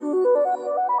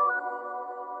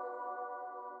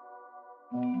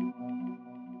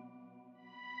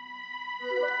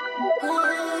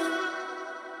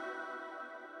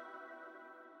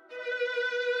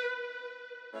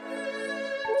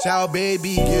Tchau,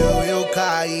 baby girl, eu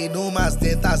caí numas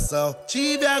tentação.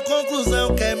 Tive a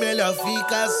conclusão que é melhor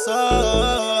ficar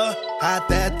só.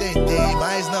 Até tentei,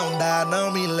 mas não dá,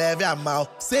 não me leve a mal.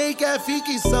 Sei que é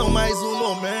ficção, mas um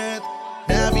momento.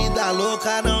 Minha vida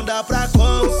louca não dá pra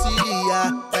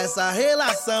conciliar essa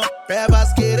relação.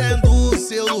 Pebas querendo o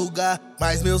seu lugar,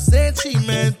 mas meu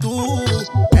sentimento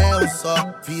é um só.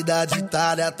 Vida de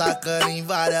talha atacando em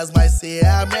várias, mas cê é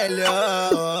a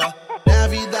melhor. Minha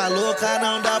vida louca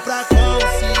não dá pra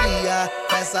conciliar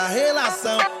essa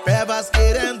relação. Pebas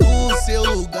querendo o seu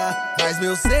lugar, mas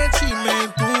meu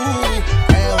sentimento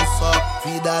é um só.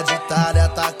 Vida de talha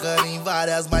atacando em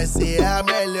várias, mas cê é a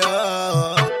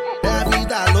melhor. Minha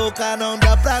vida louca não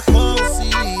dá pra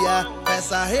conciliar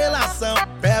essa relação.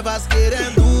 Pebas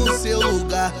querendo o seu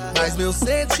lugar, mas meu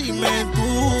sentimento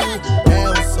é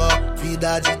um só.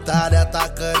 Vida de talha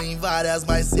atacando em várias,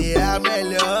 mas cê é a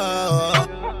melhor.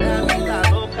 Minha vida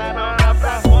louca não dá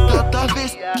pra conciliar. Tanta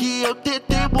vez que eu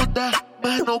tentei mudar,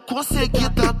 mas não consegui.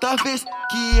 Tanta vez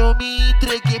que eu me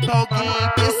entreguei pra alguém,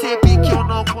 percebi que eu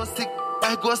não consegui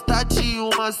mais gostar de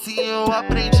uma. Assim eu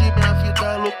aprendi minha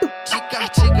vida louca. De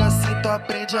cartiga assim tu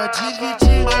aprende a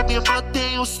dividir, mas me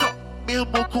mantenho só,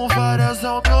 mesmo com várias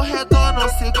ao meu redor. Não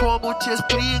sei como te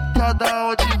explicar da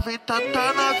onde vem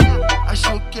tanta na vida.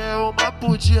 Acho que é uma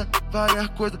por dia, várias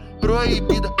coisas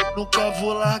proibidas. Nunca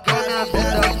vou largar minha vida.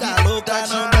 Minha vida louca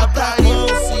não dá pra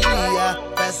conciliar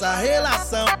essa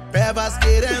relação. Pebas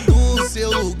querendo o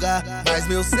seu lugar, mas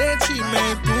meu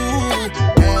sentimento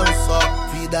é um só.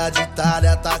 Vida de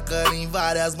talha atacando em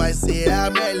várias, mas cê é a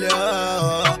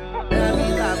melhor. Minha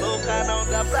vida louca não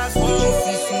dá pra Foi conciliar.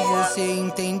 difícil você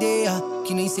entender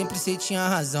que nem sempre cê tinha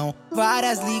razão.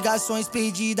 Várias ligações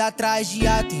perdidas atrás de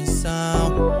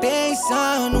atenção.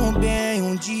 Pensando bem,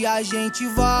 um dia a gente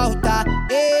volta.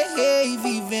 Errei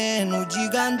vivendo de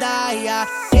gandaia.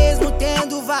 Mesmo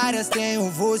tendo várias, tenho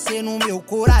você no meu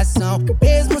coração.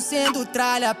 Mesmo sendo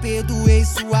tralha, perdoei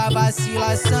sua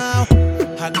vacilação.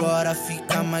 Agora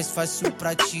fica mais fácil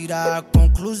pra tirar a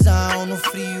conclusão. No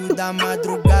frio da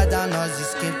madrugada nós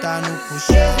esquenta no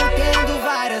colchão. Mesmo tendo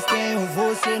várias, tenho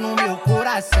você no meu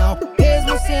coração.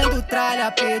 Mesmo sendo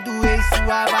tralha, perdoei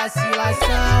sua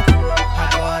vacilação.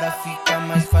 Agora fica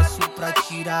mais fácil pra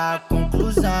tirar a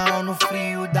conclusão. No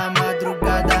frio da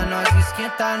madrugada nós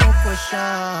esquenta no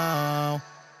colchão.